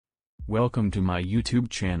Welcome to my YouTube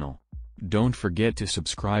channel. Don't forget to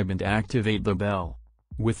subscribe and activate the bell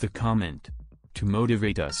with a comment to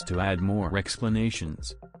motivate us to add more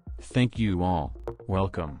explanations. Thank you all.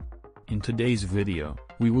 Welcome. In today's video,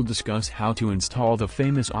 we will discuss how to install the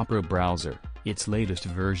famous Opera browser, its latest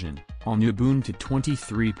version, on Ubuntu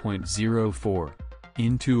 23.04,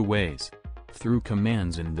 in two ways: through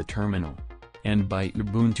commands in the terminal, and by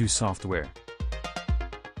Ubuntu software.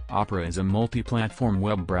 Opera is a multi-platform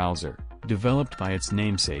web browser, developed by its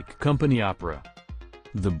namesake company Opera.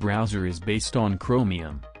 The browser is based on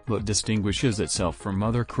Chromium, but distinguishes itself from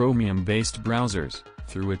other Chromium-based browsers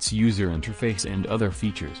through its user interface and other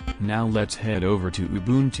features. Now let's head over to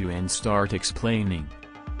Ubuntu and start explaining.